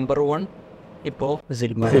നമ്പർ 1 ഇപ്പോൾ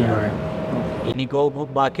സിൽമയാണ്. ഇനിയിപ്പോൾ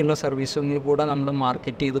ബാക്കിയുള്ള സർവീസുകൾ കൂടെ നമ്മൾ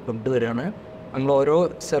മാർക്കറ്റ് ചെയ്ത് കൊണ്ടുവരികയാണ്. നമ്മൾ ഓരോ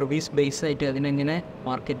സർവീസ് ബേസ് ആയിട്ട് അതിനെങ്ങനെ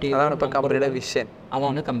മാർക്കറ്റ് ചെയ്ത് അതാണ് ഇപ്പോൾ കമ്പനിയുടെ വിഷൻ.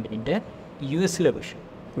 അതാണ് കമ്പനീൻ്റെ US vision.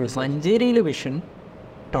 മഞ്ചേരിയിലെ vision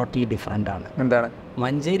totally different ആണ്. എന്താണ്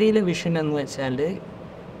മഞ്ചേരിയിലെ വിഷൻ എന്ന് വെച്ചാൽ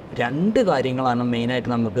 2 കാര്യങ്ങളാണ് മെയിനായിട്ട്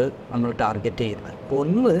നമ്മൾ ടാർഗറ്റ് ചെയ്യുന്നത്.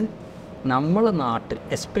 ഒന്ന്, നമ്മളെ നാട്ടിൽ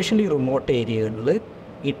എസ്പെഷ്യലി റിമോട്ട് ഏരിയകളിൽ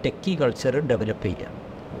ഈ ടെക്കി കൾച്ചർ ഡെവലപ്പ് ചെയ്യുക.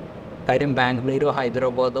 കാര്യം ബാംഗ്ലൂരോ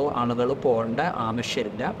ഹൈദരാബാദോ ആളുകൾ പോകേണ്ട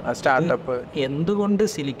ആവശ്യമില്ല. സ്റ്റാർട്ടപ്പ് എന്തുകൊണ്ട്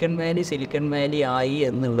സിലിക്കൺ വാലി ആയി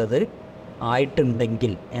എന്നുള്ളത്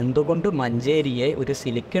ആയിട്ടുണ്ടെങ്കിൽ എന്തുകൊണ്ട് മഞ്ചേരിയെ ഒരു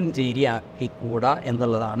സിലിക്കൺ ഏരിയ ആക്കിക്കൂടാ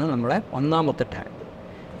എന്നുള്ളതാണ് നമ്മളെ ഒന്നാമത്തെ ടാഗ്.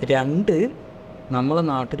 2, നമ്മളെ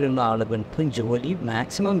നാട്ടിലുള്ള ആളുകൾക്ക്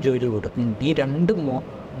മാക്സിമം ജോലി കൊടുക്കും. ഈ 2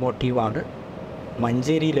 മോട്ടീവാണ്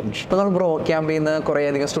മഞ്ചേരിയിലെ മിഷൻ. ഇപ്പോൾ നമ്മൾ ബ്രോക്യാമ്പിൽ നിന്ന്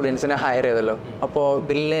കുറേയധികം സ്റ്റുഡൻസിനെ ഹയർ ചെയ്തല്ലോ. അപ്പോൾ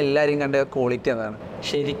ഇതിൽ എല്ലാവരും കണ്ട ക്വാളിറ്റി എന്താണ്?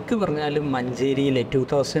 ശരിക്കും പറഞ്ഞാൽ മഞ്ചേരിയിൽ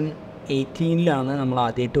 2018 നമ്മൾ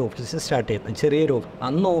ആദ്യമായിട്ട് ഓഫീസ് സ്റ്റാർട്ട് ചെയ്തത്. ചെറിയൊരു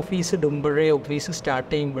അന്ന് ഓഫീസ്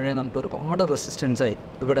സ്റ്റാർട്ട് ചെയ്യുമ്പോഴേ നമുക്ക് ഒരുപാട് റെസിസ്റ്റൻസ് ആയി.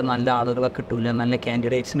 ഇവിടെ നല്ല ആളുകളെ കിട്ടൂല, നല്ല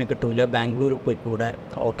കാൻഡിഡേറ്റ്സിനെ കിട്ടൂല, ബാംഗ്ലൂർ പോയിക്കൂടെ,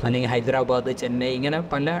 അല്ലെങ്കിൽ ഹൈദരാബാദ്, ചെന്നൈ, ഇങ്ങനെ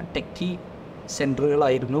പല ടെക്കി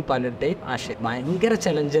സെൻറ്ററുകളായിരുന്നു പലരുടെയും ആശയം. ഭയങ്കര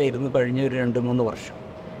ചലഞ്ചായിരുന്നു കഴിഞ്ഞ ഒരു 2-3 വർഷം.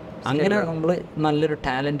 അങ്ങനെ നമ്മൾ നല്ലൊരു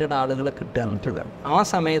ടാലൻറ്റഡ് ആളുകളെ കിട്ടുക. ആ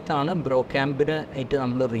സമയത്താണ് ബ്രോക്യാമ്പിനായിട്ട്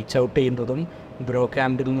നമ്മൾ റീച്ച് ഔട്ട് ചെയ്യുന്നതും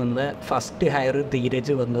ബ്രോക്യാമ്പിൽ നിന്ന് ഫസ്റ്റ് ഹയർ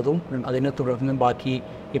ധീരജ് വന്നതും അതിനെ തുടർന്ന് ബാക്കി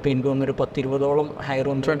ഇപ്പോൾ എനിക്ക് തോന്നുന്നൊരു 10-20ഓളം ഹയർ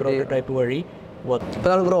വന്നു ബ്രോട്ടോടൈപ്പ് വഴി. ഇപ്പോൾ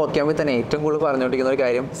നമ്മൾ ബ്രോക്യാമ്പിൽ തന്നെ ഏറ്റവും കൂടുതൽ പറഞ്ഞുകൊണ്ടിരിക്കുന്ന ഒരു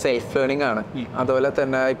കാര്യം സെൽഫ് ലേണിംഗ് ആണ്. അതുപോലെ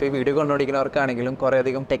തന്നെ ഇപ്പോൾ ഈ വീഡിയോ കണ്ടുകൊണ്ടിരിക്കുന്നവർക്കാണെങ്കിലും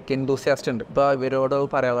കുറേയധികം ടെക് എന്തൂസിയാസ്റ്റ് ഉണ്ട്. ഇപ്പോൾ ഇവരോട്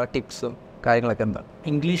പറയാനുള്ള ടിപ്സും കാര്യങ്ങളൊക്കെ എന്താ?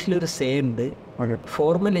 ഇംഗ്ലീഷിലൊരു സേ ഉണ്ട്,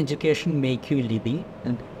 formal education make you living,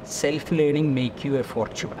 self learning make you A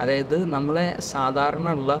Fortune. അതായത് നമ്മളെ സാധാരണ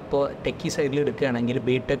ഉള്ള ഇപ്പോൾ ടെക്കി സൈഡിൽ എടുക്കുകയാണെങ്കിൽ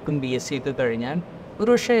BTechഉം BSc ഒക്കെ കഴിഞ്ഞാൽ ഒരു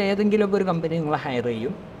പക്ഷേ ഏതെങ്കിലും ഒരു കമ്പനി നിങ്ങളെ ഹയർ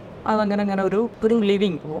ചെയ്യും. അതങ്ങനെ ഒരു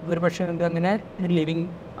ലിവിങ്, ഒരു പക്ഷേ അങ്ങനെ ലിവിങ്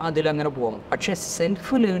അതിലങ്ങനെ പോകും. പക്ഷേ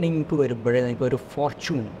സെൽഫ് ലേണിംഗ് വരുമ്പോഴേ നിങ്ങൾക്ക് ഒരു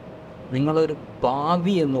ഫോർച്യൂൺ, നിങ്ങളൊരു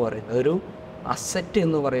ഭാവി എന്ന് പറയുന്നത്, ഒരു അസറ്റ്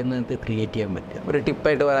എന്ന് പറയുന്നത് നിങ്ങൾക്ക് ക്രിയേറ്റ് ചെയ്യാൻ പറ്റും. ഒരു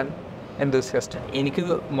ടിപ്പായിട്ട് പറയാൻ എന്തൂസിയാസ്റ്റ് എനിക്ക്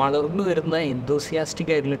വളർന്നു വരുന്ന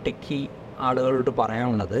എന്തൂസിയാസ്റ്റിക് ആയിട്ടുള്ള ടെക്കി ആളുകളോട്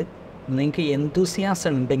പറയാനുള്ളത്, നിങ്ങൾക്ക്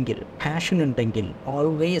എന്തൂസിയാസം ഉണ്ടെങ്കിൽ, പാഷൻ ഉണ്ടെങ്കിൽ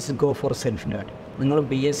always go for self learning. നിങ്ങൾ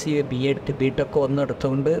BSc BTech ഒന്നും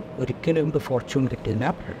എടുത്തുകൊണ്ട് ഒരിക്കലും ഫോർച്യൂൺ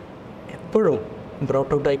കിട്ടില്ല. എപ്പോഴും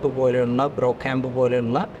ബ്രോട്ടോടൈപ്പ് പോലെയുള്ള ബ്രോക്യാമ്പ്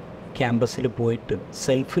പോലെയുള്ള ക്യാമ്പസിൽ പോയിട്ട്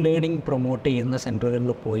സെൽഫ് ലേണിംഗ് പ്രൊമോട്ട് ചെയ്യുന്ന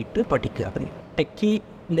സെൻറ്ററുകളിൽ പോയിട്ട് പഠിക്കുക. ടെക്കി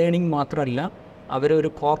ലേണിംഗ് മാത്രമല്ല, അവരൊരു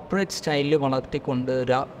കോർപ്പറേറ്റ് സ്റ്റൈലിൽ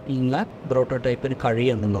വളർത്തിക്കൊണ്ടുവരാനുള്ള ബ്രോട്ടോടൈപ്പിന്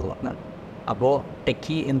കഴിയുമെന്നുള്ളതാണ്. അപ്പോൾ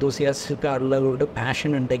ടെക്കി എന്തൂസിയാസ്റ്റിക് ആളുകളോട്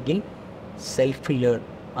പാഷൻ ഉണ്ടെങ്കിൽ സെൽഫ് ലേൺ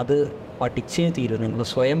അത് പഠിച്ചേ തീരും. നിങ്ങൾ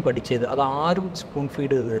സ്വയം പഠിച്ചത്, അത് ആരും സ്പൂൺ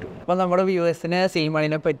ഫീഡ് ചെയ്ത് തരും. അപ്പോൾ നമ്മുടെ വ്യൂവേഴ്സിന്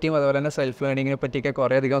സീമണിനെ പറ്റിയും അതുപോലെ തന്നെ സെൽഫ് ലേണിങ്ങിനെ പറ്റിയൊക്കെ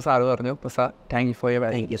കുറേയധികം സാറ് പറഞ്ഞു. അപ്പോൾ sir thank you for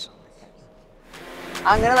your thank you.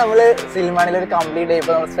 അങ്ങനെ നമ്മൾ സിൽമാനിൽ ഒരു കംപ്ലീറ്റ് ഡേ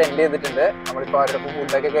ഇപ്പോൾ നമ്മൾ സ്പെൻഡ് ചെയ്തിട്ടുണ്ട്. നമ്മളിപ്പോൾ അവരുടെ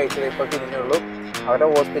ഫുഡൊക്കെ കഴിച്ചത് ഇപ്പോൾ തിരിഞ്ഞുള്ളൂ. അവരുടെ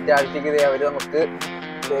ഹോസ്പിറ്റാലിറ്റിക്ക് അവർ നമുക്ക്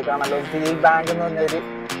കാണാമല്ലോ, സീൽ ബാങ്ക് എന്ന് പറഞ്ഞൊരു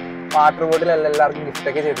വാട്ടർ ബോട്ടിലെല്ലാം എല്ലാവർക്കും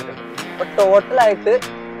ഗിഫ്റ്റൊക്കെ ചെയ്തിട്ടുണ്ട്. അപ്പോൾ ടോട്ടലായിട്ട്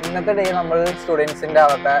ഇന്നത്തെ ഡേ നമ്മൾ സ്റ്റുഡൻസിൻ്റെ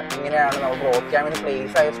ആവട്ടെ എങ്ങനെയാണ് നമ്മൾ ബ്രോക്യാമ്പിന്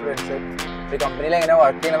പ്ലേസ് ആയ സ്റ്റുഡൻസ് ഒരു കമ്പനിയിൽ എങ്ങനെ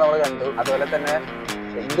വർക്ക് ചെയ്യുന്നത് നമ്മൾ കണ്ടു. അതുപോലെ തന്നെ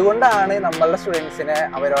എന്തുകൊണ്ടാണ് നമ്മളുടെ സ്റ്റുഡൻസിനെ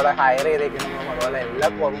അവരോട് ഹയർ ചെയ്തേക്കുന്നതും അതുപോലെ എല്ലാ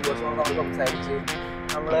കോമ്പോസും നമ്മൾ സംസാരിച്ച്,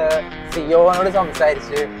 നമ്മൾ സിഇഒനോട്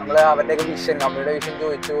സംസാരിച്ച്, നമ്മൾ അവരുടെയൊക്കെ വിഷൻ, കമ്പനിയുടെ വിഷൻ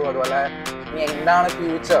ചോദിച്ചു. അതുപോലെ ഇനി എന്താണ്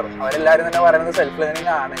ഫ്യൂച്ചർ, അവരെല്ലാവരും തന്നെ പറയുന്നത് സെൽഫ്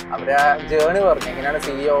ലേണിംഗ് ആണ്. അവരുടെ ജേർണി പറഞ്ഞു, എങ്ങനെയാണ്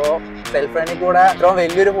CEO സെൽഫ് ലേണിംഗ് കൂടെ ഇത്രയും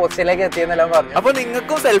വലിയൊരു പോസ്റ്റിലേക്ക് എത്തിയെന്നെല്ലാം പറഞ്ഞു. അപ്പോൾ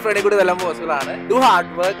നിങ്ങൾക്കും സെൽഫ് ലേണിംഗ് കൂടി ഇതെല്ലാം പോസിബിൾ ആണ്. Do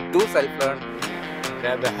hard work, do self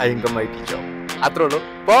learn, high income IT job. അത്രേ ഉള്ളൂ.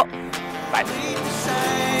 അപ്പോൾ